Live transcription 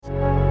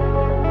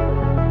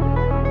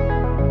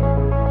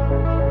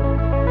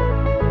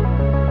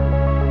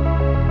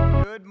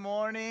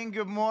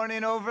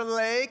morning,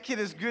 Overlake. It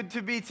is good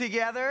to be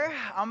together.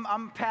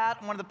 I'm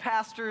Pat, one of the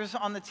pastors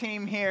on the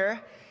team here.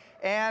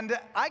 And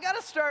I got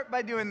to start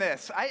by doing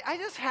this. I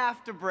just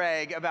have to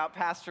brag about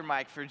Pastor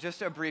Mike for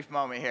just a brief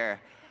moment here.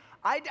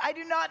 I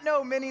do not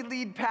know many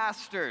lead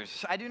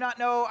pastors. I do not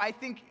know, I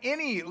think,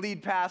 any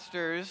lead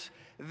pastors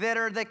that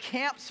are the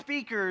camp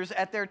speakers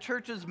at their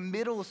church's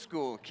middle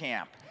school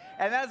camp.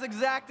 And that's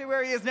exactly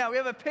where he is now. We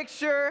have a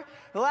picture.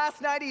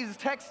 Last night he was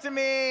texting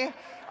me.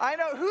 I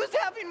know, who's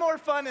having more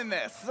fun in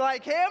this?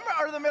 Like him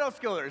or the middle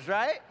schoolers,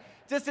 right?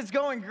 Just, it's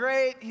going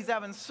great. He's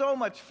having so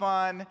much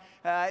fun.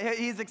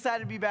 He's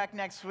excited to be back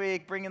next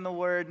week, bringing the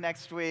word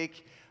next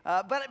week.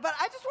 But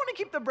I just want to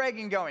keep the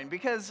bragging going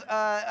because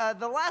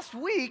the last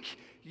week,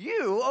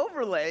 you,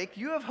 Overlake,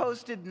 you have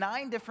hosted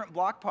 9 different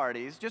block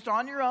parties just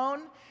on your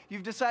own.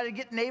 You've decided to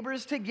get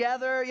neighbors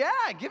together. Yeah,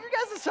 give your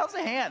guys themselves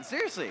a hand,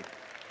 seriously.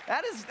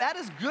 That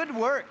is good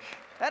work.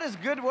 That is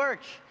good work.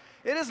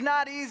 It is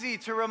not easy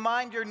to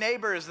remind your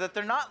neighbors that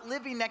they're not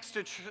living next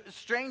to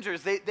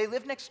strangers. They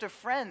live next to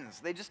friends.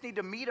 They just need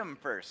to meet them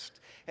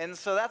first. And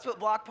so that's what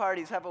block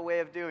parties have a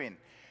way of doing.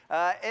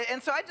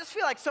 And so I just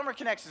feel like Summer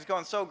Connection is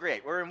going so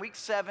great. We're in week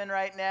 7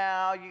 right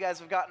now. You guys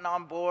have gotten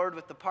on board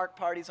with the park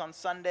parties on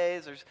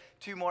Sundays. There's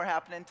 2 more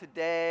happening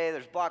today.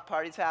 There's block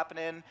parties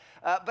happening.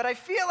 But I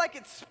feel like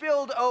it's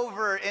spilled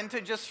over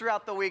into just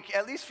throughout the week,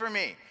 at least for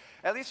me.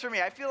 At least for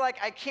me, I feel like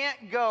I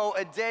can't go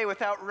a day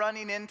without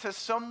running into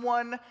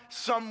someone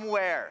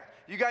somewhere.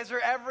 You guys are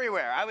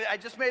everywhere. I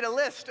just made a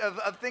list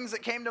of things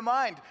that came to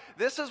mind.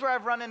 This is where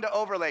I've run into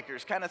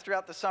Overlakers kind of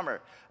throughout the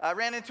summer. I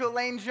ran into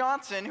Elaine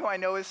Johnson, who I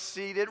know is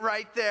seated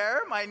right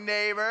there, my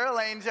neighbor,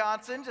 Elaine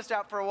Johnson, just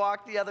out for a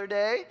walk the other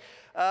day.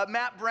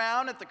 Matt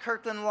Brown at the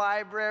Kirkland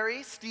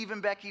Library. Steve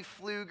and Becky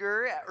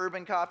Pfluger at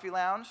Urban Coffee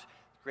Lounge.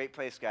 Great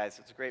place, guys.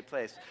 It's a great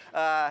place.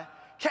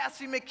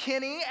 Cassie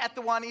McKinney at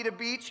the Juanita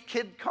Beach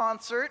Kid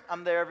Concert.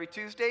 I'm there every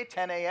Tuesday,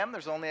 10 a.m.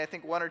 There's only, I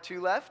think, 1 or 2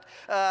 left.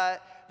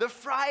 The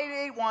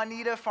Friday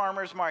Juanita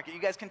Farmers Market. You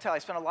guys can tell I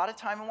spent a lot of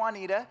time in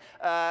Juanita.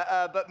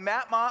 But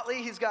Matt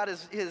Motley, he's got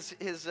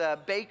his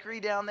bakery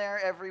down there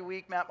every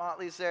week. Matt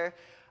Motley's there.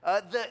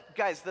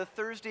 The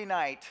Thursday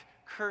night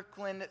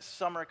Kirkland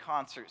Summer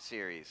Concert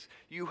Series.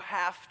 You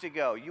have to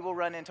go. You will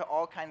run into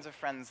all kinds of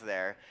friends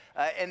there.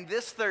 And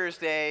this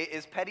Thursday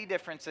is Petty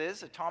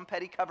Differences, a Tom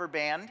Petty cover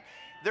band.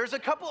 There's a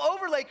couple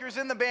Overlakers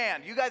in the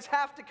band. You guys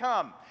have to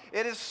come.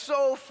 It is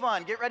so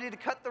fun. Get ready to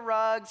cut the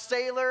rug.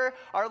 Sailor,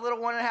 our little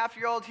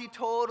 1.5-year-old, he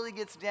totally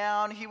gets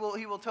down. He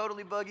will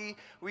totally boogie.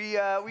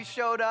 We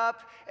showed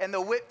up, and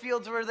the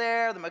Whitfields were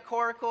there, the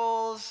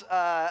McCorkles,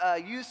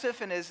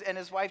 Yusuf and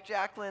his wife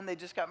Jacqueline. They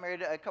just got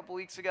married a couple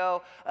weeks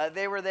ago.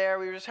 They were there.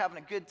 We were just having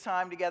a good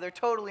time together,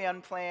 totally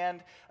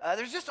unplanned.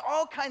 There's just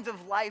all kinds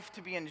of life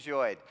to be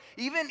enjoyed.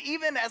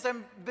 Even as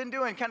I've been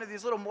doing kind of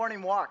these little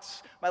morning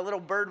walks, my little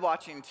bird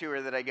watching tour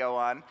that I go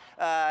on.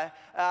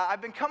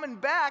 I've been coming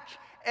back,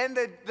 and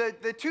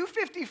the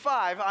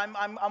 255,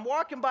 I'm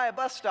walking by a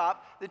bus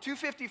stop, the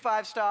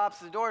 255 stops,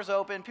 the door's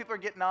open, people are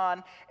getting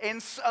on,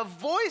 and a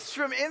voice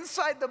from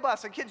inside the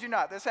bus, I kid you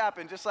not, this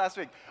happened just last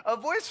week, a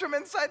voice from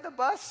inside the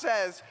bus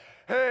says,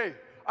 "Hey,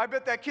 I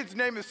bet that kid's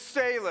name is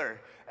Sailor."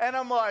 And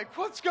I'm like,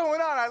 what's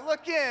going on? I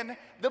look in,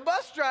 the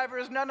bus driver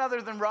is none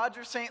other than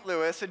Roger St.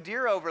 Louis, a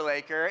dear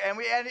Overlaker,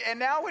 and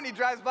now when he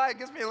drives by, it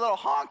gives me a little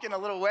honk and a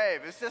little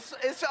wave.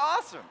 It's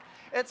awesome.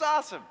 It's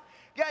awesome.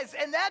 Guys,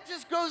 and that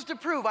just goes to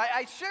prove,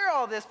 I share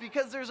all this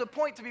because there's a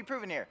point to be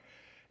proven here.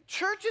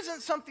 Church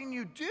isn't something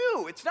you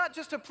do. It's not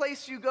just a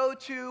place you go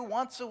to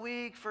once a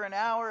week for an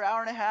hour, hour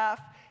and a half.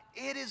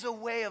 It is a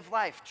way of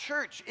life.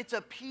 Church, it's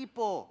a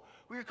people.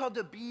 We are called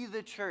to be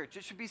the church.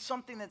 It should be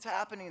something that's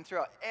happening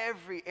throughout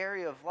every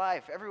area of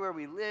life, everywhere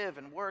we live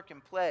and work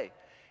and play.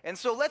 And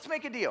so let's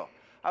make a deal.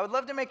 I would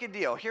love to make a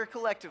deal here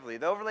collectively,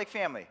 the Overlake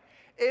family.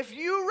 If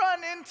you run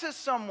into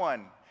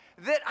someone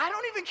that I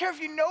don't even care if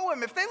you know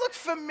him, if they look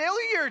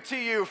familiar to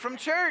you from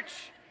church,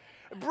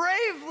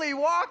 bravely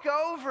walk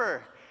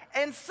over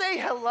and say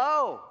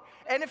hello.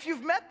 And if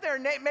you've met their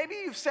name, maybe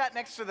you've sat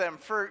next to them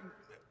for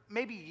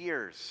maybe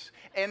years,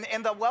 and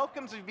the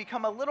welcomes have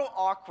become a little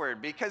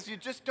awkward because you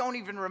just don't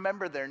even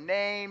remember their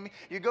name.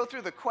 You go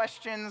through the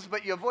questions,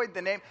 but you avoid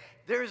the name.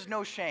 There is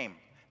no shame.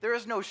 There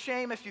is no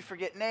shame if you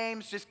forget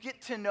names. Just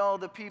get to know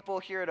the people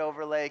here at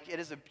Overlake. It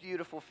is a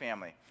beautiful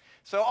family.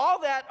 So all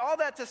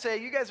that to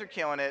say, you guys are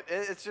killing it.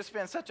 It's just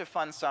been such a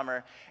fun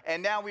summer,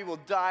 and now we will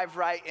dive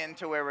right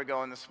into where we're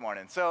going this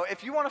morning. So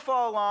if you want to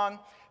follow along,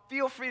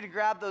 feel free to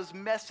grab those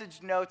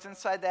message notes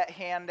inside that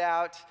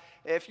handout.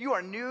 If you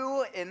are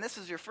new and this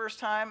is your first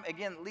time,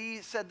 again,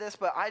 Lee said this,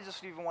 but I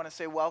just even want to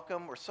say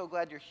welcome. We're so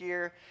glad you're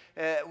here.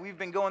 We've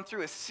been going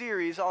through a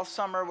series all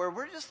summer where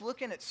we're just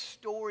looking at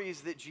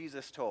stories that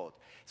Jesus told.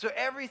 So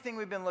everything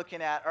we've been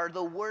looking at are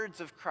the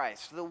words of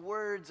Christ, the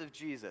words of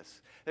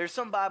Jesus. There's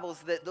some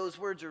Bibles that those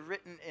words are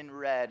written in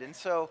red. And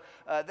so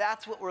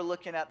that's what we're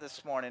looking at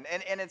this morning.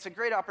 And it's a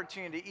great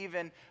opportunity to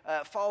even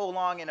follow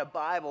along in a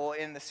Bible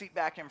in the seat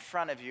back in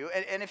front of you.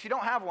 And if you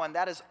don't have one,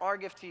 that is our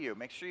gift to you.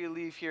 Make sure you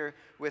leave here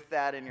with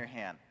that in your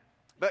hand.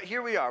 But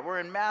here we are. We're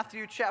in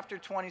Matthew chapter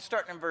 20,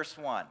 starting in verse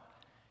 1.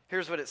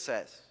 Here's what it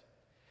says.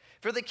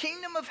 For the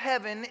kingdom of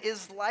heaven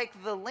is like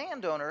the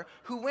landowner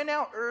who went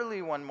out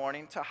early one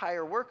morning to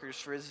hire workers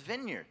for his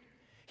vineyard.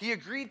 He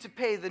agreed to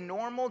pay the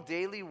normal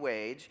daily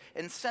wage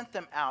and sent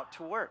them out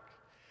to work.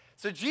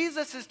 So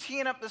Jesus is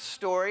teeing up the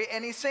story,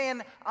 and he's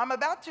saying, I'm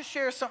about to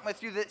share something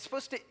with you that's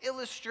supposed to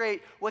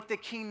illustrate what the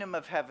kingdom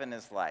of heaven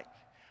is like.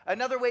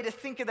 Another way to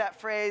think of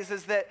that phrase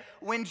is that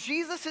when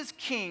Jesus is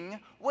king,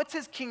 what's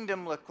his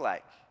kingdom look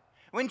like?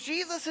 When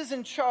Jesus is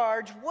in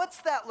charge,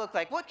 what's that look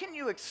like? What can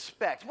you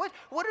expect?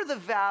 What are the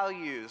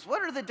values?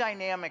 What are the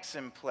dynamics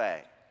in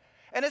play?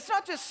 And it's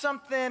not just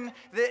something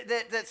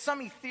that's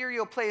some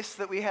ethereal place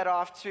that we head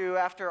off to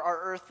after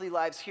our earthly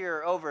lives here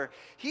are over.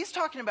 He's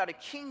talking about a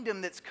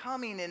kingdom that's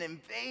coming and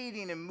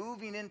invading and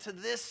moving into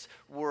this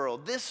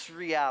world, this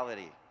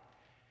reality.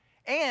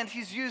 And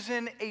he's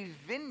using a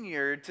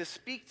vineyard to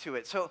speak to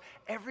it. So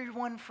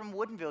everyone from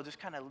Woodinville just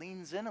kind of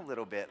leans in a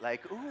little bit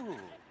like, ooh.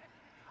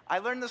 I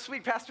learned this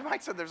week, Pastor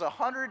Mike said there's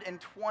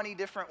 120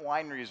 different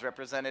wineries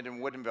represented in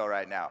Woodinville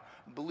right now.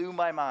 Blew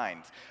my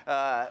mind.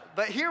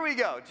 But here we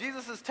go.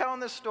 Jesus is telling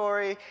this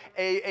story.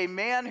 A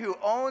man who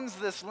owns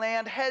this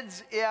land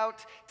heads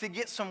out to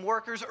get some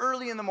workers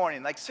early in the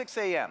morning, like 6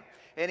 a.m.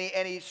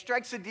 And he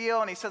strikes a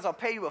deal, and he says, I'll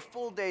pay you a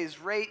full day's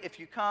rate if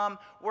you come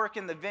work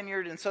in the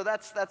vineyard. And so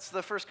that's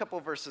the first couple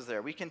of verses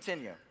there. We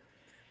continue.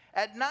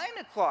 At 9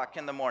 o'clock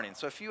in the morning,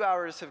 so a few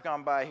hours have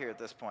gone by here at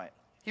this point,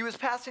 he was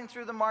passing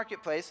through the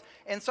marketplace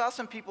and saw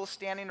some people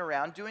standing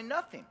around doing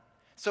nothing.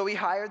 So he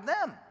hired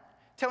them,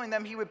 telling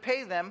them he would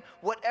pay them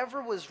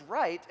whatever was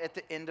right at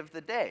the end of the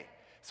day.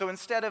 So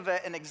instead of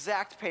an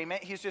exact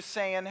payment, he's just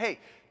saying, hey,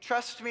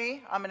 trust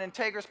me, I'm an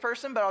integrous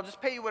person, but I'll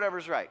just pay you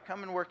whatever's right.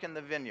 Come and work in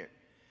the vineyard.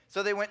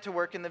 So they went to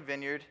work in the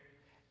vineyard.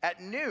 At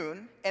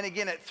noon, and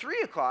again at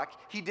 3 o'clock,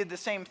 he did the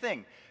same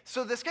thing.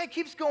 So this guy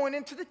keeps going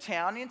into the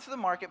town, into the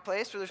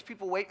marketplace, where there's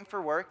people waiting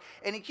for work,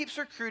 and he keeps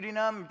recruiting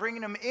them and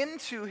bringing them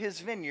into his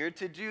vineyard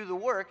to do the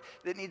work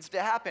that needs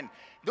to happen.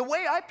 The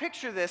way I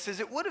picture this is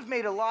it would have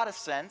made a lot of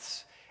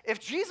sense if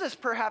Jesus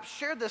perhaps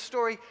shared this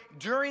story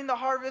during the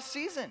harvest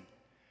season.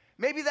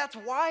 Maybe that's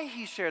why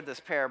he shared this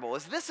parable,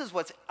 is this is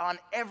what's on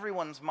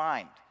everyone's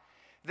mind.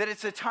 That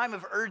it's a time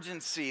of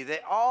urgency,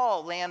 that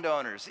all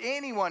landowners,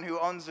 anyone who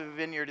owns a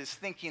vineyard is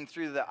thinking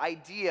through the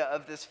idea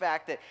of this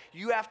fact that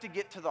you have to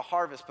get to the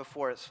harvest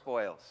before it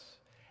spoils.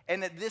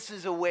 And that this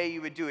is a way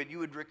you would do it. You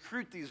would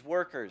recruit these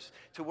workers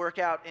to work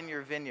out in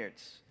your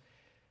vineyards.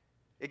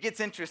 It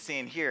gets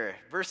interesting here.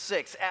 Verse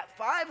 6, at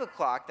 5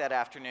 o'clock that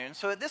afternoon,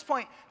 so at this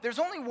point, there's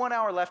only 1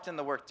 hour left in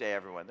the workday,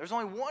 everyone. There's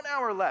only 1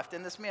 hour left,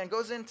 and this man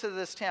goes into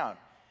this town.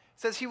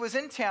 Says he was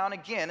in town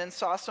again and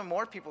saw some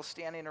more people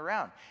standing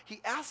around.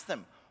 He asked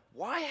them,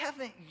 why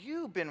haven't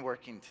you been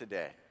working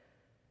today?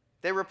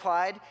 They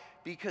replied,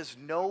 because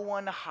no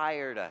one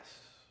hired us.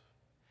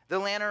 The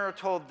landowner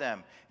told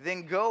them,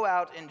 then go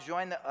out and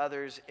join the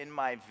others in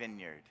my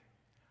vineyard.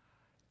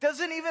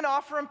 Doesn't even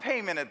offer them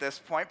payment at this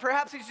point.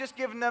 Perhaps he's just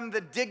giving them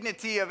the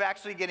dignity of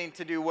actually getting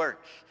to do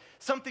work,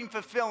 something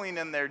fulfilling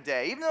in their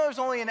day, even though there's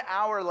only an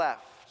hour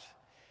left.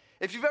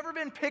 If you've ever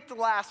been picked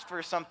last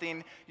for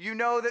something, you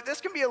know that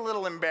this can be a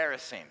little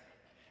embarrassing.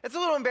 It's a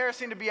little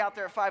embarrassing to be out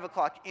there at 5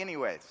 o'clock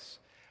anyways.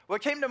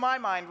 What came to my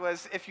mind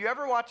was if you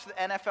ever watch the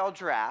NFL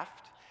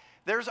draft,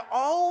 there's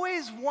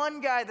always one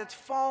guy that's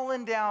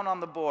fallen down on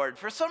the board.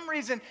 For some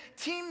reason,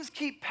 teams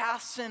keep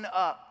passing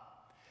up.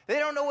 They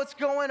don't know what's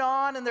going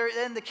on, and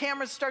the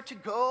cameras start to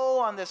go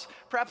on this.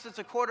 Perhaps it's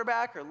a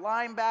quarterback or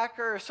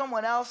linebacker or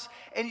someone else,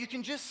 and you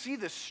can just see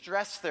the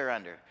stress they're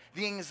under,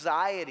 the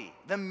anxiety,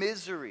 the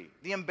misery,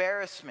 the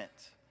embarrassment.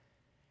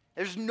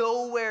 There's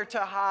nowhere to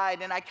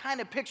hide, and I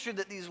kind of picture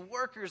that these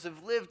workers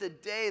have lived a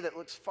day that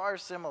looks far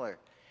similar.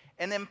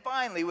 And then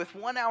finally, with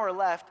 1 hour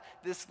left,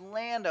 this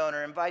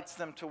landowner invites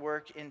them to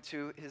work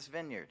into his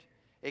vineyard.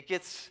 It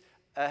gets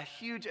a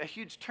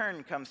huge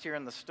turn comes here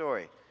in the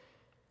story.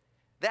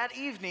 That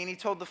evening, he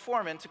told the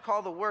foreman to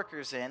call the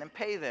workers in and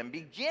pay them,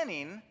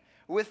 beginning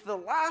with the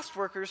last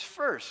workers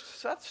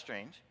first. So that's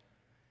strange.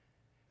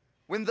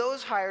 When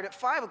those hired at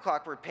 5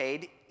 o'clock were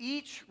paid,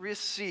 each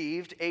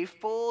received a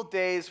full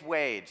day's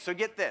wage. So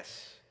get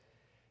this.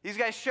 These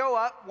guys show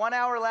up, 1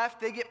 hour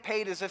left, they get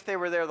paid as if they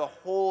were there the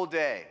whole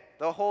day.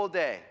 The whole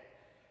day.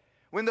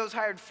 When those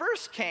hired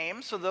first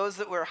came, so those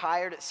that were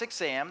hired at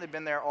 6 a.m., they've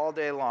been there all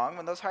day long.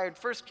 When those hired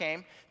first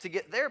came to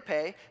get their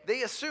pay,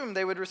 they assumed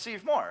they would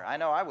receive more. I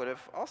know I would have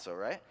also,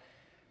 right?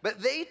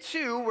 But they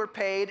too were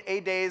paid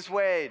a day's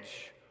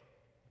wage.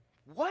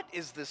 What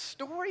is the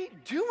story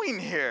doing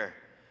here?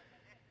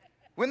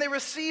 When they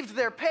received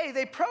their pay,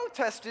 they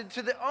protested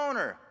to the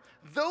owner.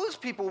 Those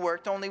people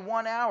worked only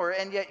 1 hour,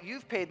 and yet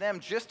you've paid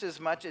them just as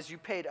much as you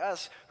paid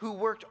us, who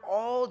worked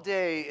all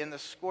day in the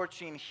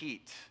scorching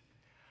heat.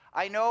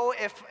 I know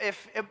if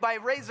by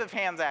raise of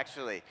hands,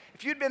 actually,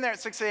 if you'd been there at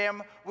 6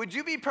 a.m., would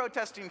you be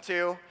protesting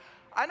too?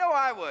 I know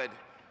I would.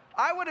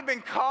 I would have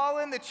been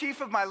calling the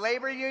chief of my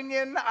labor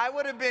union. I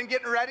would have been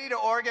getting ready to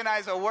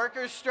organize a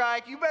workers'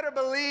 strike. You better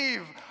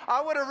believe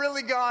I would have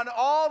really gone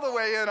all the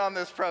way in on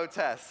this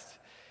protest.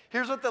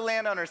 Here's what the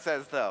landowner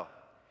says, though.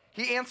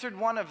 He answered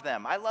one of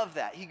them. I love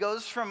that. He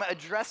goes from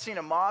addressing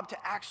a mob to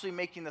actually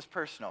making this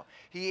personal.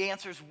 He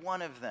answers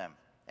one of them.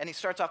 And he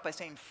starts off by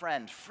saying,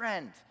 friend,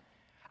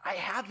 I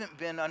haven't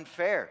been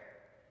unfair.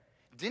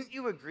 Didn't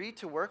you agree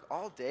to work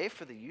all day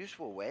for the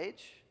usual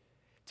wage?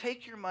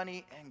 Take your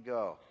money and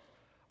go.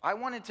 I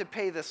wanted to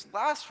pay this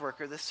last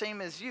worker the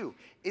same as you.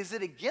 Is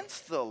it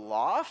against the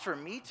law for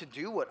me to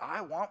do what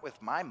I want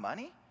with my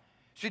money?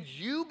 Should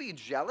you be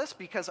jealous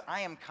because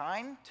I am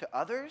kind to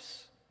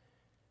others?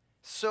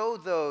 So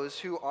those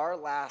who are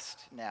last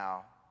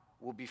now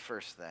will be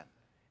first then,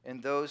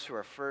 and those who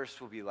are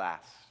first will be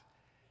last.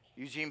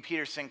 Eugene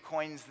Peterson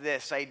coins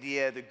this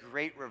idea, the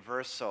great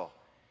reversal.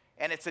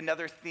 And it's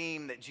another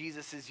theme that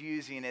Jesus is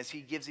using as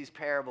he gives these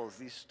parables,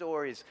 these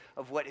stories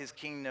of what his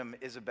kingdom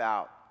is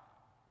about.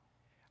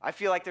 I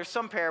feel like there's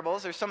some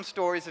parables, there's some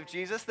stories of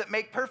Jesus that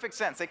make perfect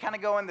sense. They kind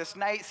of go in this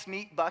nice,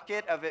 neat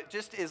bucket of it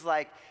just is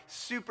like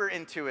super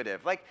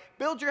intuitive. Like,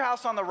 build your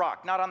house on the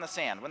rock, not on the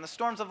sand. When the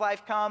storms of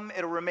life come,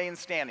 it'll remain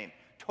standing.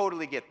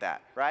 Totally get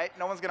that, right?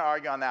 No one's going to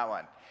argue on that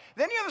one.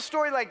 Then you have a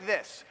story like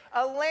this.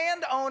 A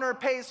landowner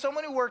pays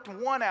someone who worked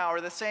 1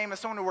 hour the same as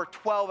someone who worked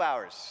 12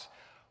 hours.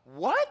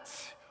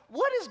 What?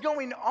 What is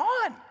going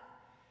on?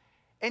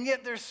 And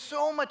yet there's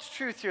so much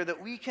truth here that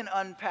we can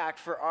unpack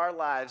for our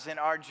lives and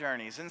our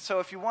journeys. And so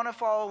if you want to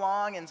follow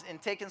along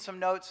and take in some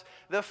notes,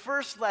 the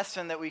first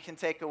lesson that we can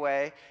take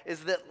away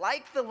is that,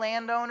 like the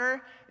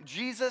landowner,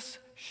 Jesus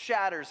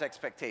shatters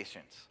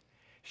expectations.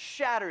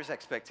 Shatters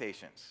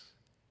expectations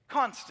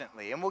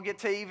constantly. And we'll get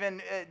to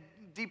even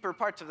deeper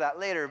parts of that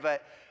later.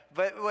 But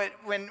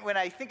when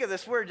I think of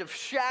this word of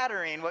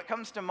shattering, what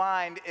comes to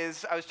mind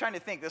is, I was trying to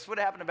think, this would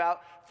have happened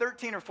about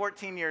 13 or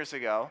 14 years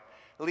ago.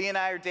 Lee and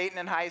I are dating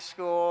in high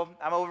school.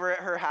 I'm over at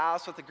her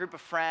house with a group of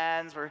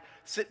friends. We're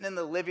sitting in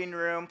the living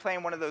room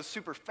playing one of those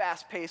super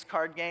fast-paced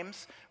card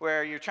games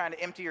where you're trying to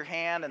empty your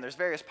hand and there's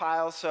various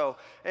piles. So,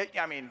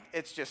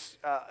 it's just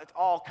it's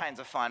all kinds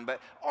of fun. But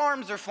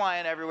arms are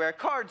flying everywhere.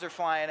 Cards are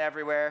flying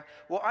everywhere.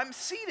 Well, I'm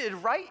seated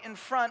right in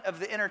front of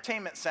the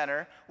entertainment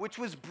center, which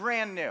was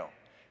brand new.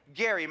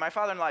 Gary, my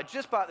father-in-law,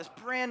 just bought this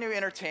brand new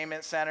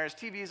entertainment center. His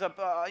TV's up,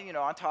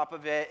 on top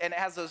of it, and it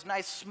has those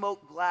nice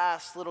smoke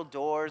glass little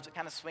doors that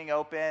kind of swing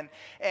open.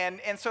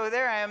 And so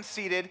there I am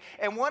seated,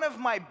 and one of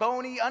my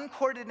bony,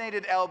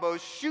 uncoordinated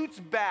elbows shoots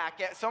back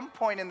at some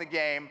point in the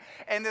game,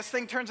 and this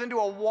thing turns into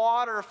a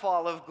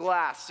waterfall of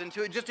glass,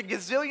 into just a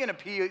gazillion of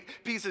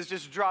pieces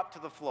just drop to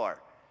the floor.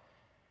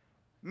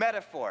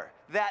 Metaphor,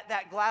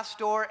 that glass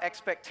door,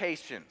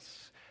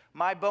 expectations.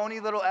 My bony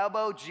little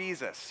elbow,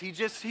 Jesus. He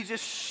just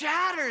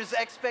shatters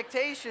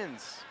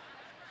expectations.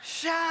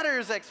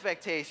 Shatters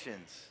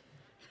expectations.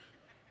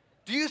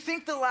 Do you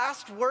think the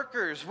last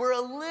workers were a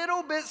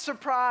little bit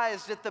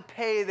surprised at the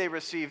pay they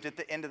received at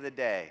the end of the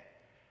day?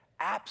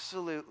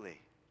 Absolutely.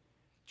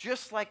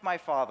 Just like my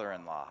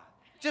father-in-law.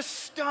 Just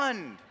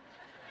stunned.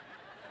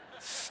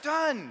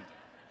 Stunned.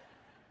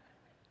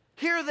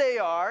 Here they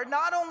are.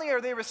 Not only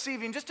are they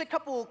receiving just a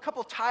couple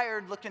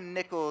tired-looking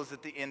nickels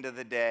at the end of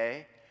the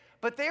day,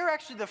 but they're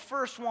actually the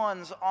first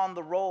ones on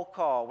the roll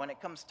call when it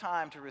comes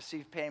time to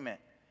receive payment.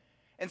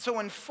 And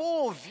so in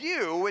full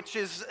view, which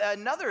is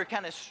another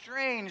kind of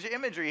strange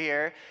imagery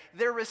here,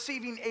 they're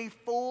receiving a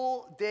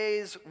full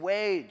day's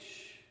wage.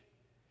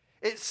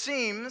 It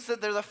seems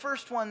that they're the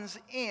first ones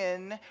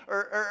in,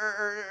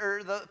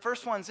 or the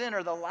first ones in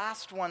are the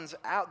last ones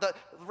out.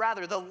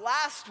 The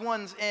last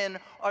ones in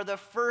are the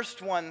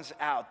first ones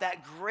out.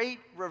 That great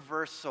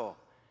reversal.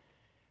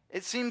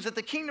 It seems that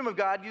the kingdom of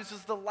God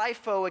uses the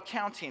LIFO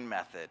accounting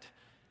method.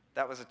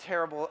 That was a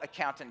terrible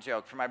accountant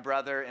joke for my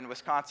brother in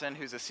Wisconsin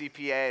who's a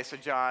CPA. So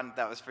John,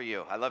 that was for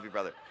you. I love you,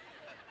 brother.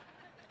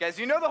 Guys,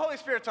 you know the Holy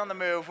Spirit's on the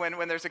move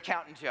when there's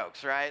accountant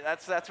jokes, right?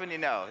 That's when you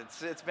know.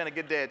 It's been a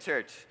good day at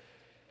church.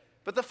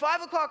 But the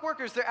 5 o'clock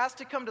workers, they're asked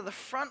to come to the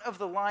front of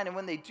the line, and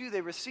when they do,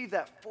 they receive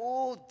that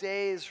full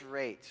day's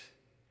rate.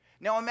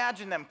 Now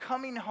imagine them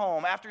coming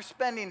home after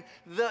spending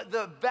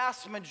the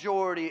vast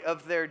majority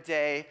of their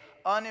day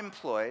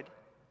unemployed,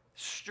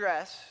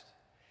 stressed,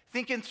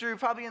 thinking through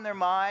probably in their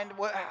mind,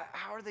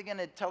 how are they going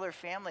to tell their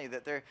family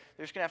that they're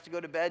just going to have to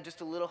go to bed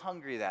just a little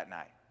hungry that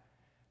night?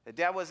 That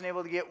dad wasn't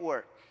able to get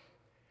work.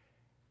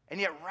 And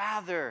yet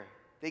rather,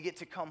 they get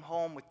to come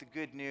home with the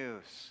good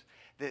news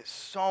that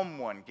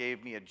someone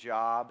gave me a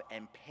job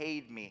and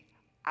paid me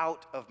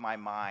out of my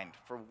mind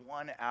for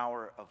 1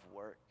 hour of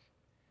work.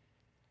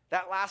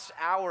 That last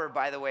hour,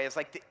 by the way, is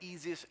like the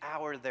easiest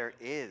hour there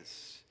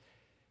is.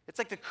 It's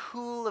like the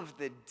cool of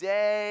the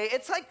day.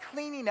 It's like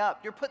cleaning up.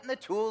 You're putting the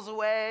tools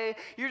away.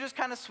 You're just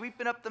kind of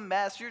sweeping up the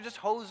mess. You're just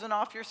hosing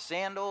off your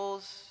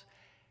sandals.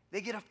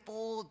 They get a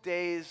full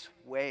day's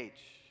wage.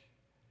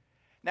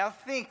 Now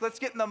let's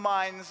get in the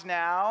minds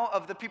now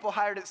of the people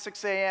hired at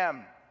 6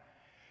 a.m.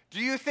 Do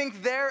you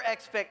think their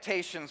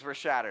expectations were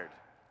shattered?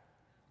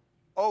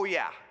 Oh,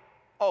 yeah.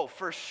 Oh,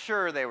 for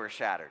sure they were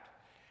shattered.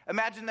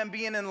 Imagine them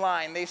being in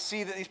line. They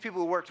see that these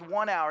people who worked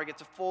 1 hour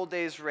gets a full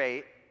day's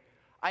rate.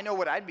 I know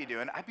what I'd be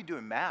doing. I'd be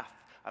doing math.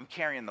 I'm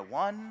carrying the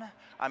 1,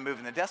 I'm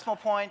moving the decimal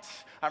point,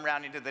 I'm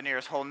rounding to the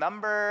nearest whole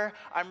number,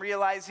 I'm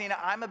realizing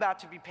I'm about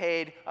to be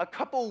paid a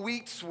couple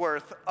weeks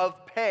worth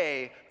of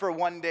pay for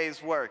 1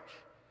 day's work.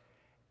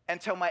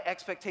 Until my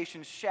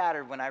expectations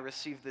shattered when I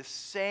received the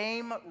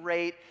same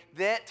rate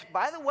that,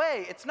 by the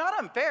way, it's not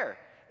unfair.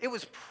 It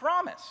was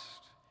promised.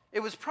 It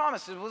was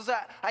promised. It was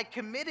I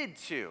committed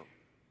to.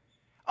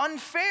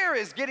 Unfair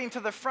is getting to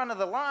the front of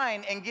the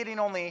line and getting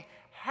only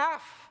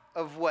half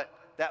of what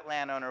that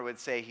landowner would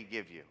say he'd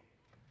give you.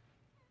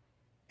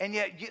 And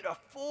yet get a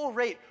full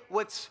rate.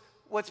 What's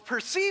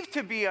perceived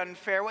to be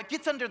unfair, what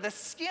gets under the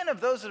skin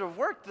of those that have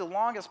worked the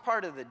longest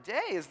part of the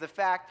day is the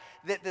fact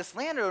that this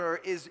landowner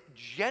is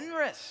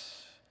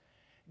generous.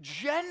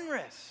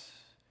 Generous.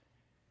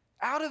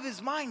 Out of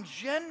his mind,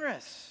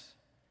 generous.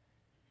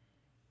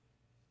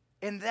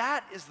 And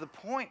that is the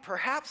point.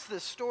 Perhaps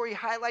this story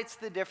highlights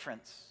the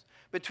difference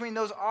between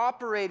those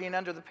operating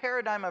under the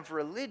paradigm of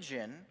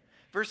religion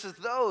versus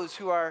those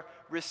who are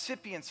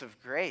recipients of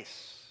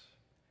grace.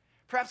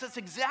 Perhaps that's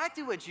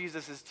exactly what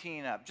Jesus is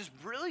teeing up, just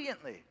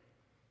brilliantly.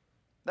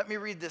 Let me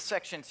read this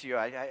section to you.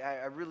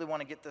 I really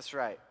want to get this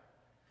right.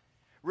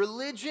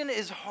 Religion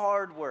is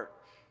hard work.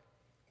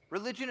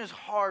 Religion is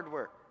hard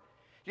work.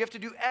 You have to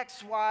do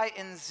X, Y,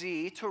 and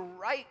Z to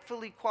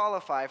rightfully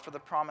qualify for the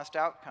promised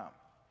outcome.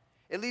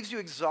 It leaves you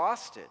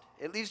exhausted.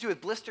 It leaves you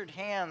with blistered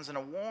hands and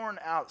a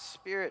worn-out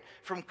spirit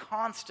from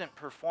constant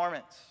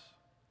performance.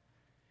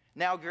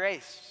 Now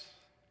grace.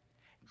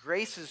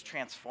 Grace is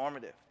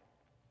transformative.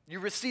 You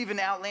receive an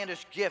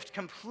outlandish gift,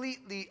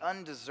 completely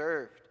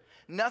undeserved.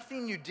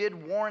 Nothing you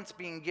did warrants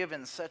being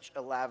given such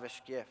a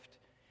lavish gift.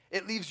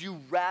 It leaves you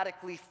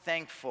radically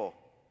thankful,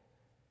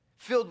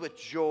 filled with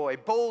joy,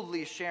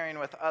 boldly sharing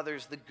with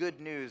others the good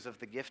news of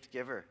the gift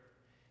giver.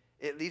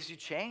 It leaves you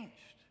changed.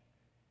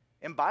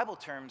 In Bible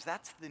terms,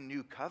 that's the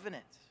new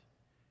covenant.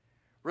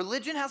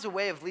 Religion has a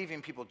way of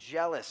leaving people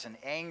jealous and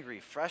angry,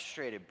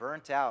 frustrated,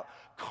 burnt out,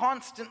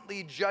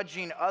 constantly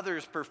judging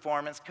others'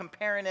 performance,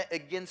 comparing it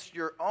against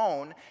your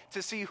own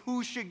to see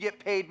who should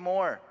get paid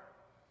more.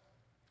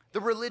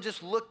 The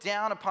religious look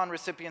down upon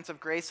recipients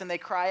of grace and they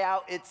cry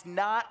out, "It's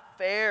not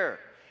fair."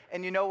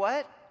 And you know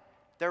what?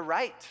 They're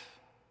right.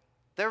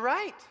 They're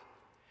right.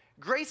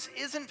 Grace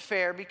isn't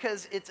fair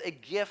because it's a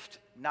gift,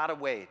 not a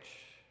wage.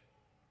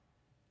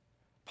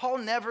 Paul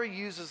never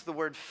uses the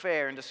word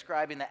fair in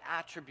describing the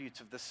attributes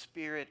of the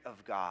Spirit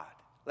of God.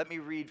 Let me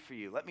read for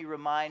you. Let me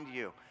remind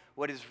you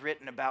what is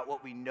written about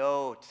what we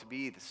know to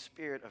be the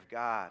Spirit of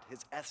God,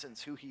 his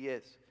essence, who he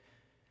is.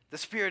 The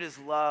Spirit is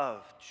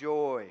love,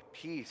 joy,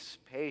 peace,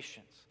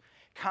 patience,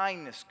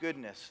 kindness,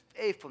 goodness,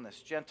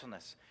 faithfulness,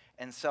 gentleness,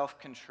 and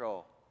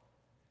self-control.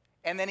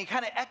 And then he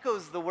kind of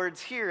echoes the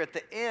words here at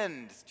the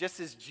end, just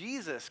as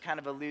Jesus kind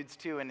of alludes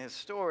to in his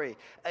story.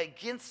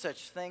 Against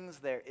such things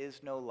there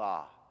is no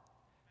law.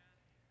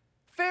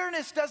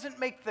 Fairness doesn't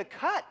make the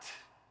cut.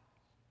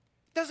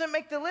 Doesn't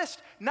make the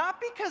list.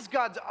 Not because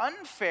God's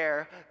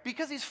unfair,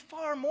 because he's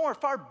far more,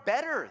 far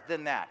better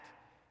than that.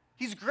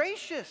 He's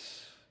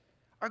gracious.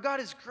 Our God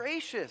is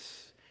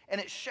gracious, and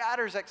it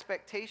shatters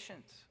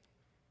expectations.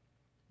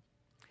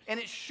 And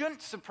it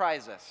shouldn't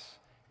surprise us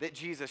that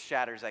Jesus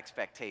shatters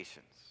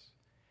expectations,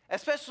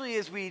 especially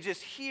as we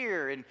just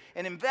hear and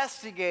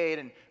investigate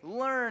and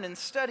learn and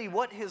study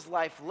what his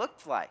life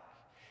looked like.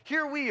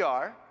 Here we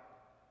are,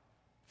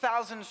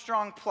 1,000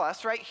 strong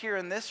plus, right here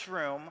in this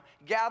room,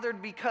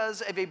 gathered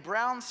because of a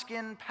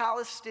brown-skinned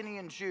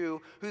Palestinian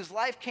Jew whose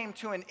life came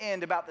to an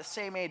end about the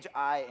same age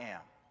I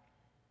am.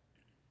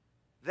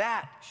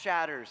 That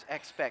shatters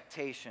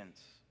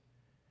expectations.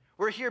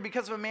 We're here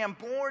because of a man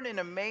born in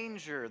a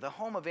manger, the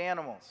home of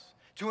animals,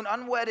 to an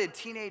unwedded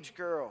teenage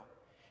girl.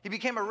 He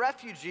became a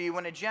refugee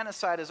when a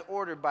genocide is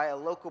ordered by a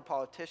local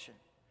politician.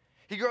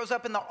 He grows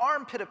up in the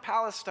armpit of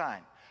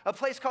Palestine, a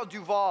place called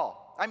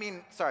Duval.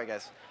 Sorry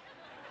guys.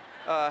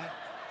 My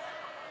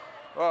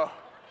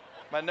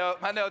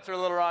notes are a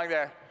little wrong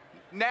there.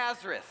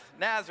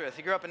 Nazareth.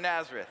 He grew up in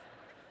Nazareth.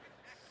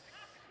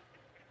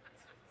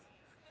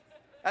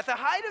 At the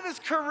height of his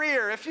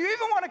career, if you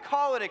even want to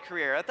call it a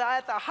career, at the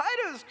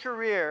height of his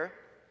career,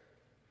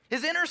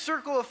 his inner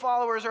circle of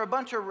followers are a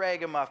bunch of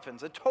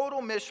ragamuffins, a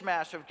total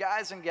mishmash of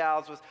guys and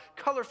gals with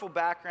colorful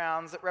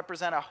backgrounds that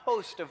represent a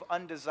host of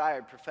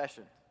undesired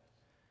professions.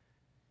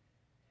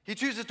 He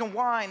chooses to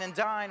wine and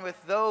dine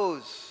with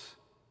those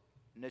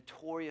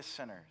notorious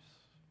sinners,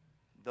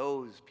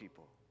 those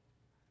people.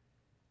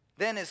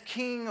 Then as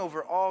king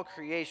over all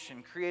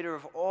creation, creator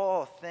of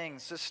all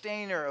things,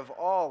 sustainer of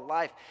all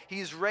life,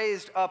 he's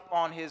raised up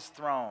on his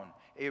throne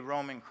a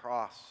Roman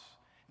cross,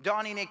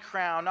 donning a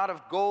crown not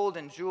of gold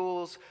and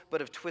jewels,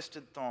 but of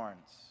twisted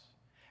thorns.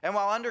 And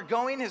while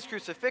undergoing his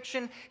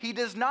crucifixion, he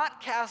does not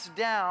cast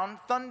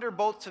down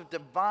thunderbolts of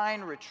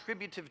divine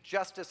retributive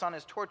justice on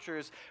his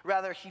torturers.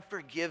 Rather, he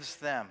forgives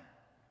them.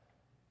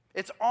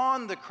 It's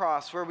on the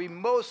cross where we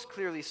most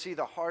clearly see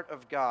the heart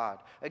of God,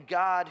 a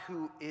God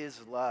who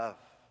is love.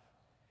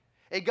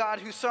 A God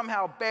who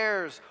somehow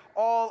bears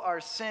all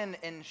our sin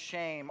and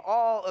shame.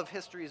 All of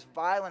history's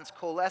violence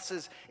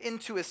coalesces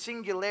into a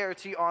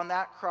singularity on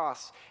that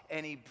cross,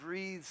 and he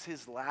breathes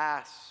his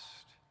last,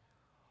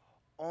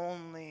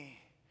 only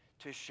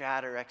to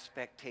shatter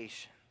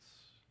expectations.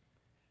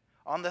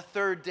 On the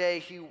third day,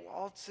 he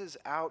waltzes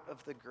out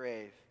of the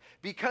grave.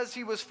 Because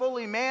he was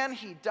fully man,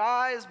 he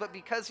dies, but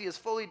because he is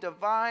fully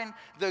divine,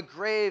 the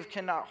grave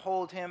cannot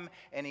hold him,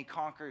 and he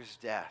conquers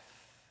death.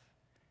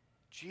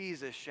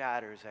 Jesus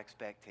shatters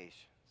expectations.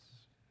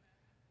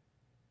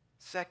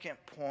 Second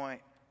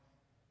point,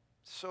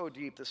 so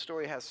deep, the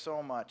story has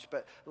so much,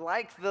 but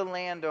like the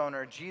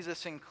landowner,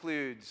 Jesus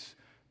includes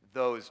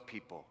those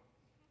people.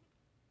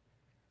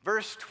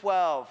 Verse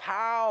 12,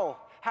 how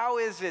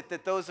is it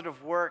that those that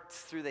have worked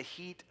through the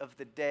heat of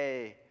the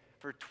day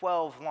for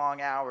 12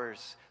 long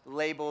hours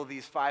label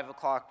these 5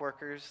 o'clock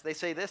workers? They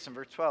say this in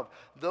verse 12,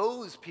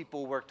 those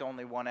people worked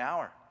only 1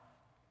 hour.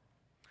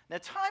 Now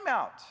time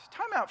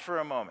out for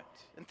a moment.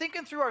 And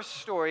thinking through our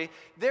story,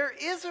 there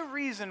is a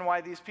reason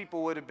why these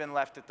people would have been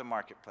left at the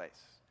marketplace.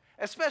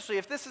 Especially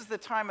if this is the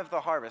time of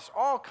the harvest.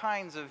 All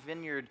kinds of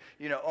vineyard,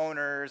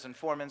 owners and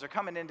foremen are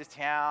coming into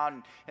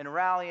town and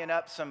rallying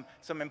up some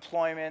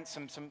employment,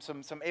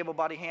 some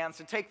able-bodied hands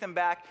to take them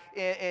back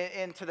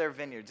into their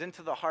vineyards,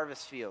 into the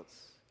harvest fields.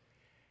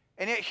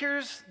 And yet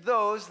here's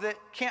those that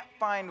can't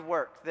find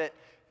work, that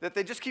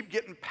they just keep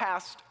getting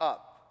passed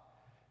up.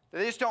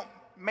 They just don't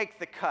make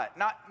the cut.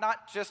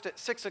 Not just at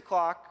 6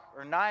 o'clock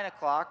or 9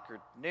 o'clock or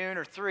noon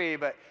or 3,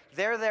 but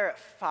they're there at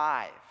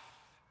 5.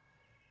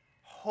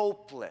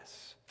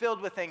 Hopeless, filled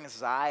with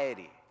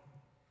anxiety.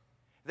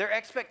 Their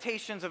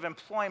expectations of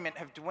employment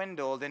have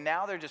dwindled, and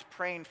now they're just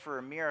praying for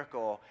a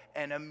miracle,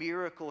 and a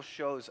miracle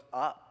shows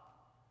up.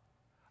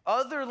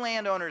 Other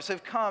landowners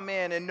have come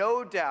in, and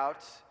no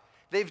doubt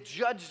they've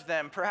judged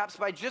them, perhaps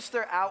by just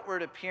their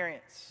outward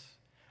appearance,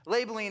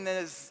 labeling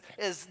them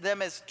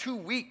as too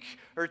weak,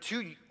 or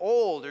too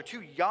old, or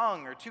too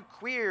young, or too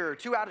queer, or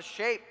too out of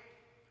shape.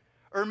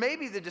 Or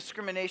maybe the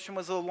discrimination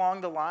was along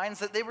the lines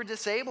that they were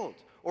disabled,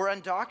 or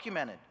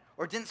undocumented,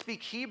 or didn't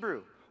speak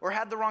Hebrew, or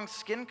had the wrong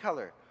skin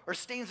color, or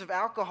stains of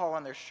alcohol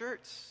on their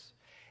shirts.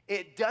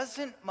 It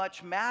doesn't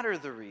much matter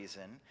the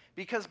reason,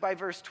 because by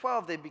verse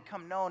 12, they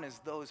become known as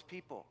those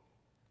people.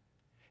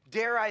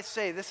 Dare I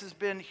say, this has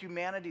been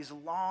humanity's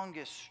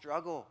longest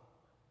struggle.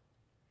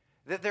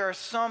 That there are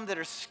some that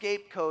are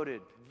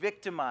scapegoated,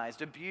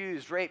 victimized,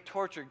 abused, raped,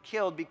 tortured,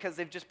 killed because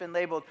they've just been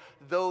labeled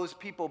those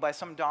people by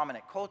some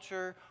dominant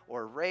culture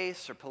or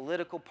race or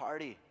political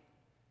party.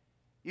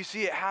 You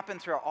see it happen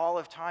throughout all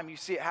of time. You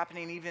see it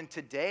happening even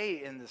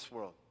today in this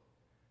world.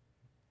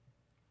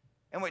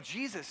 And what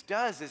Jesus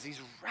does is he's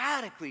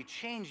radically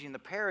changing the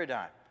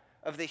paradigm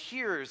of the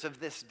hearers of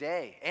this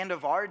day and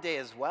of our day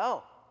as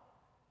well.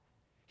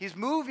 He's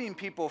moving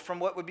people from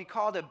what would be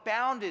called a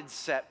bounded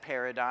set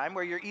paradigm,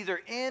 where you're either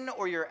in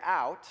or you're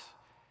out.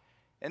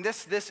 And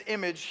this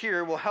image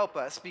here will help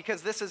us,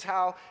 because this is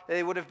how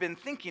they would have been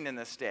thinking in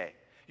this day.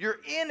 You're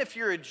in if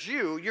you're a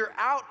Jew, you're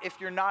out if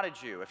you're not a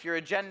Jew. If you're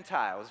a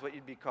Gentile is what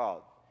you'd be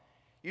called.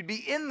 You'd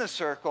be in the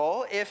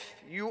circle if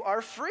you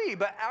are free,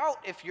 but out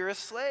if you're a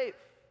slave.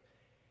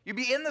 You'd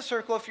be in the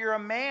circle if you're a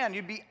man.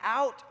 You'd be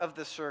out of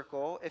the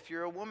circle if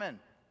you're a woman.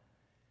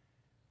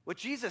 What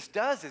Jesus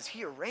does is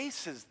he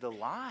erases the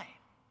line.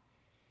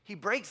 He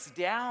breaks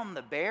down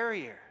the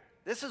barrier.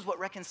 This is what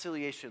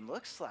reconciliation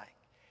looks like.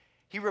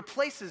 He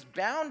replaces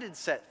bounded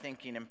set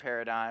thinking and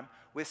paradigm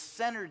with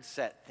centered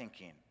set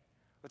thinking,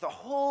 with a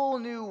whole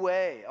new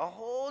way, a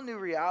whole new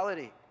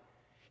reality.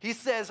 He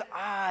says,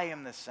 I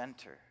am the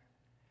center.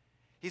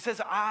 He says,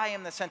 I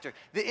am the center.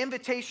 The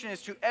invitation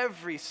is to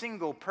every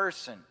single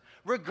person,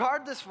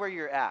 regardless where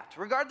you're at,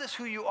 regardless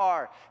who you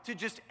are, to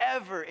just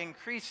ever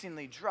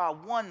increasingly draw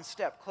one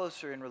step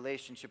closer in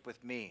relationship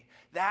with me.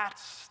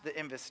 That's the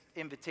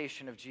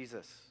invitation of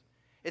Jesus.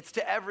 It's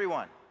to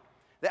everyone,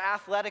 the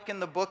athletic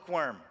and the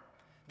bookworm,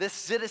 the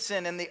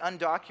citizen and the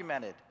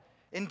undocumented,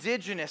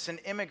 indigenous and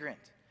immigrant,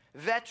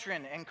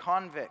 veteran and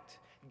convict,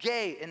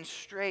 gay and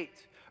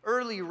straight,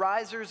 early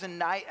risers and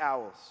night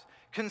owls,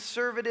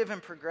 conservative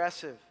and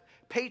progressive,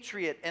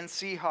 patriot and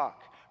Seahawk,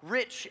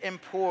 rich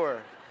and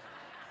poor,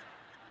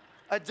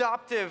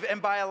 adoptive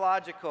and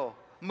biological,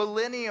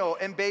 millennial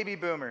and baby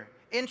boomer,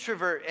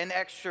 introvert and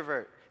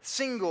extrovert,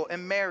 single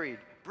and married,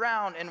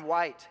 brown and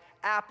white,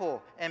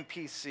 Apple and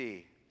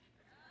PC.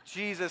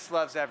 Jesus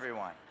loves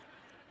everyone.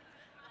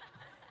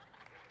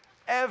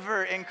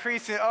 Ever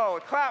increasing,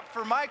 clap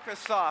for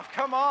Microsoft,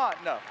 come on.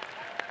 No.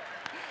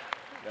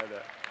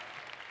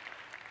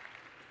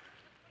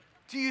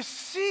 Do you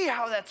see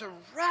how that's a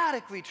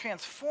radically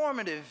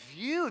transformative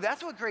view?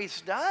 That's what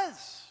grace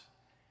does.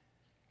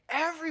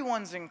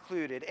 Everyone's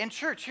included. And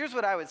church, here's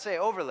what I would say,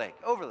 Overlake.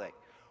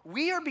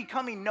 We are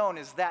becoming known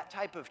as that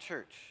type of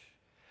church.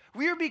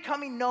 We are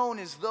becoming known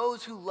as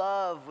those who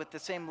love with the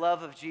same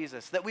love of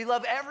Jesus, that we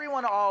love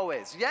everyone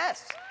always.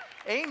 Yes,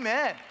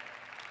 amen.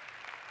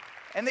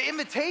 And the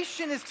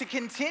invitation is to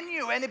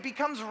continue, and it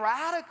becomes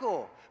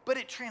radical, but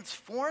it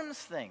transforms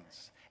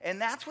things. And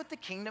that's what the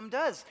kingdom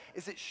does,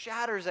 is it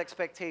shatters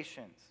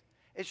expectations.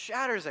 It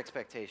shatters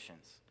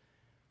expectations.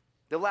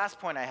 The last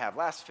point I have,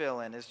 last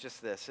fill-in, is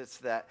just this. It's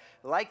that,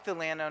 like the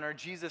landowner,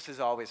 Jesus is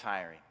always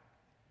hiring.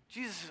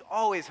 Jesus is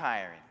always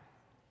hiring.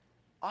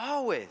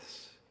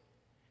 Always.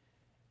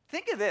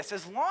 Think of this.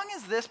 As long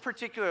as this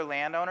particular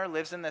landowner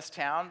lives in this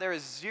town, there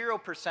is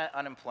 0%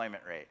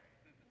 unemployment rate.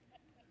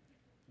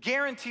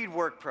 Guaranteed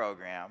work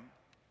program.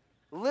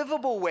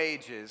 Livable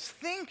wages.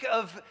 Think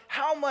of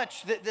how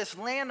much that this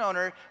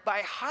landowner,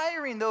 by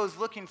hiring those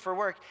looking for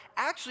work,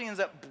 actually ends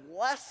up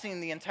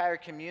blessing the entire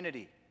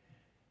community.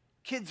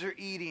 Kids are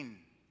eating.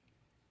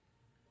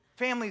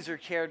 Families are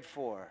cared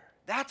for.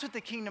 That's what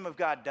the kingdom of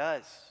God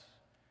does.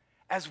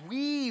 As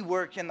we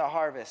work in the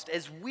harvest,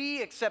 as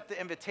we accept the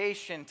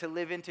invitation to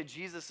live into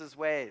Jesus'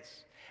 ways,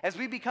 as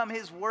we become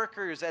his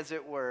workers, as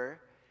it were,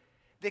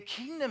 the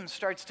kingdom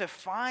starts to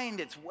find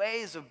its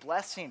ways of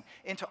blessing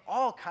into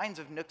all kinds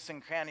of nooks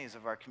and crannies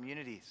of our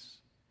communities.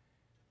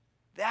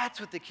 That's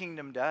what the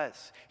kingdom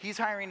does. He's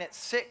hiring at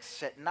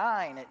 6, at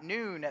 9, at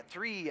noon, at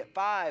 3, at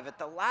 5, at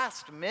the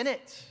last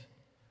minute.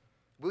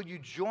 Will you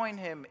join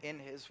him in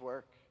his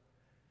work?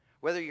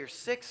 Whether you're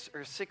 6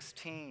 or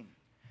 16,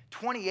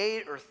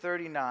 28 or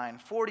 39,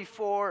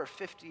 44 or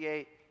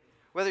 58,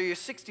 whether you're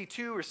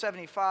 62 or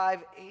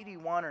 75,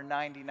 81 or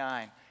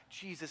 99,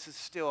 Jesus is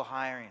still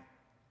hiring.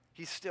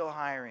 He's still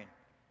hiring.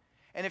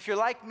 And if you're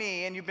like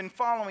me and you've been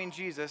following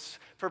Jesus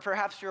for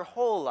perhaps your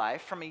whole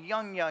life from a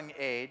young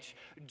age,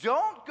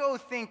 don't go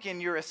thinking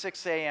you're a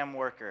 6 a.m.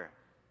 worker.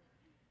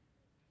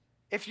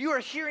 If you are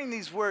hearing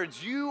these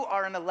words, you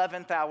are an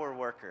 11th hour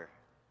worker.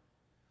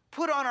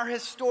 Put on our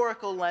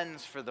historical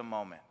lens for the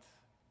moment.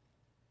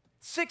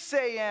 6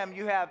 a.m.,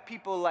 you have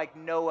people like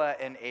Noah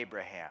and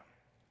Abraham.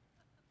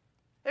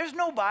 There's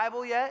no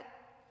Bible yet.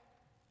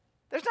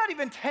 There's not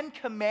even 10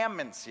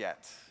 commandments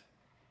yet.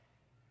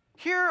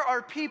 Here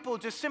are people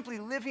just simply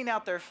living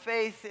out their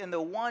faith in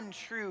the one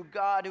true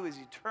God who is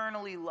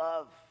eternally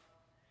love.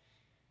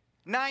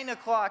 9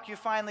 o'clock, you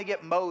finally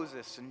get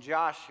Moses and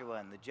Joshua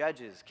and the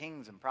judges,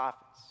 kings and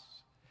prophets.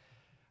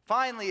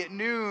 Finally, at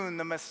noon,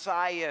 the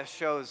Messiah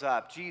shows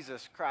up,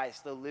 Jesus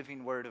Christ, the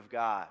living Word of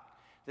God.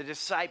 The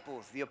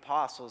disciples, the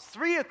apostles.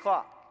 3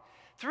 o'clock,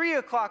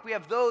 we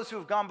have those who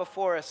have gone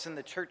before us in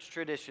the church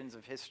traditions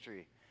of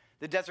history.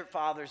 The Desert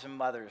Fathers and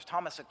Mothers,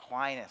 Thomas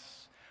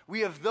Aquinas.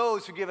 We have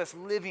those who give us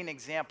living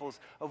examples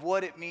of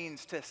what it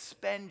means to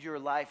spend your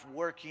life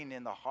working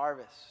in the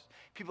harvest.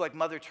 People like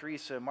Mother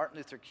Teresa, Martin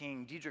Luther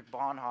King, Dietrich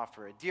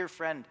Bonhoeffer, a dear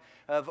friend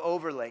of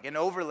Overlake, an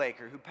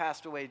Overlaker who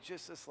passed away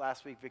just this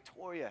last week,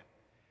 Victoria.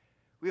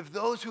 We have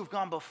those who have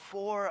gone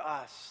before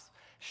us,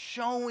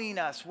 showing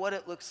us what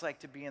it looks like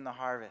to be in the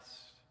harvest.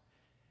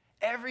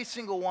 Every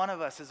single one of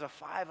us is a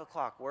 5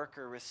 o'clock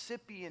worker,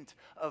 recipient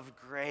of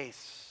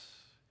grace.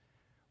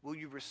 Will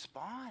you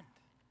respond?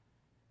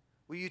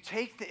 Will you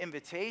take the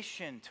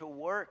invitation to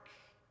work,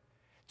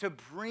 to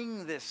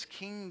bring this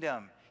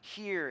kingdom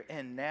here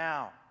and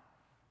now?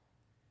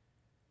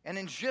 And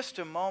in just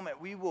a moment,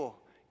 we will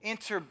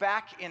enter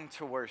back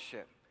into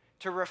worship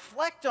to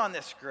reflect on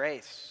this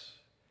grace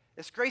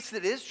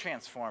that is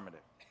transformative.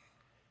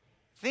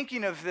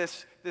 Thinking of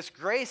this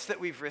grace that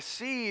we've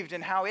received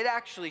and how it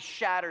actually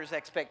shatters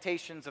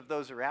expectations of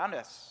those around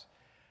us,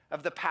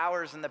 of the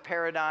powers and the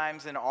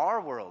paradigms in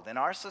our world, in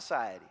our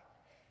society.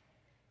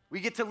 We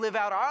get to live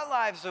out our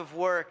lives of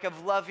work,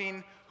 of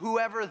loving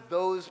whoever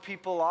those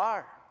people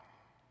are.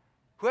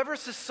 Whoever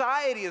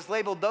society has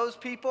labeled those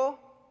people,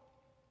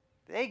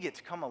 they get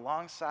to come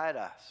alongside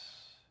us.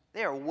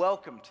 They are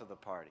welcome to the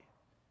party.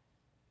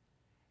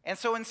 And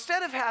so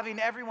instead of having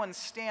everyone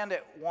stand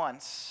at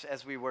once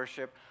as we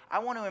worship, I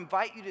want to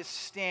invite you to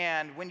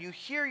stand when you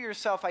hear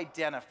yourself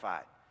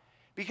identified.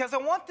 Because I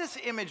want this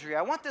imagery,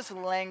 I want this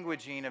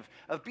languaging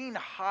of being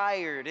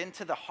hired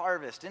into the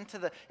harvest, into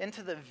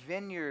the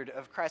vineyard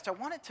of Christ. I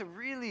want it to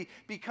really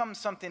become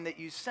something that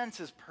you sense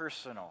is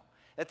personal.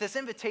 That this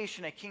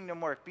invitation at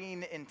Kingdom Work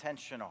being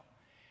intentional.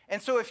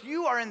 And so if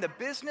you are in the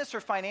business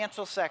or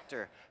financial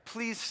sector,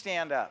 please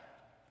stand up.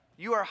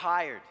 You are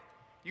hired.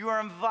 You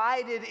are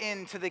invited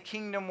into the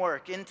kingdom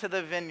work, into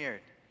the vineyard.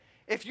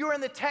 If you're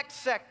in the tech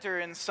sector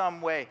in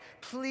some way,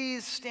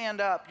 please stand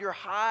up. You're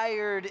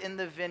hired in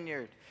the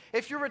vineyard.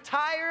 If you're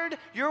retired,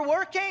 your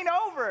work ain't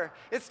over.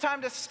 It's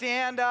time to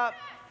stand up,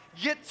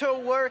 get to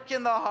work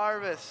in the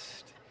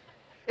harvest.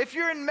 If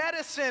you're in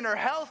medicine or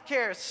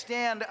healthcare,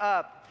 stand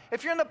up.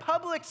 If you're in the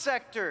public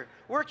sector,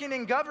 working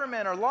in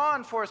government or law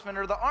enforcement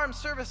or the armed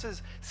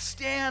services,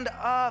 stand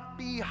up,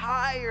 be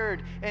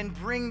hired, and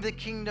bring the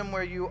kingdom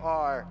where you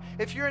are.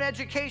 If you're in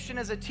education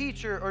as a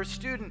teacher or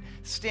student,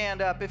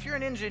 stand up. If you're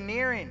in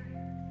engineering,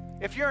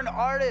 if you're an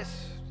artist,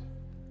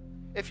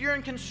 if you're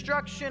in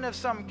construction of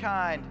some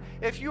kind,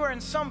 if you are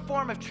in some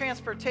form of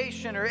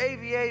transportation or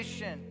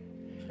aviation,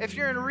 if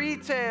you're in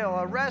retail,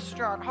 a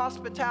restaurant,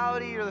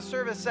 hospitality, or the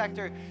service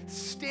sector,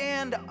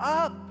 stand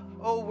up,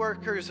 O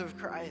workers of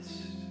Christ.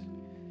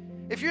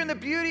 If you're in the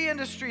beauty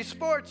industry,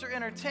 sports, or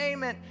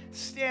entertainment,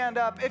 stand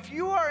up. If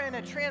you are in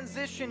a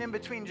transition in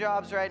between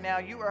jobs right now,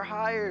 you are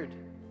hired.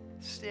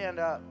 stand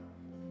up.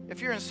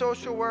 If you're in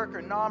social work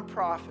or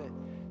nonprofit,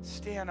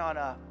 stand on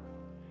up.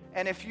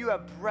 And if you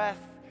have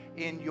breath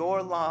in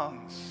your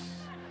lungs,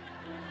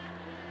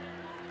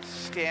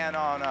 stand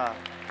on up.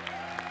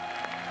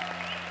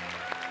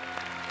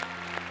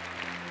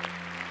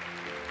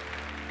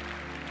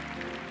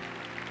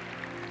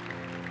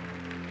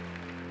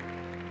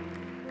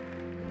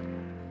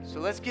 So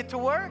let's get to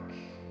work.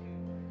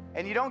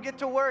 And you don't get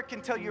to work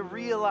until you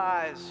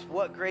realize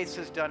what grace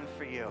has done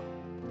for you.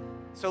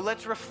 So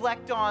let's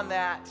reflect on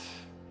that,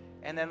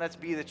 and then let's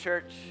be the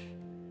church.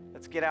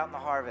 Let's get out in the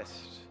harvest.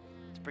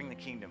 Let's bring the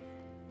kingdom.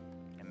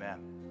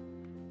 Amen.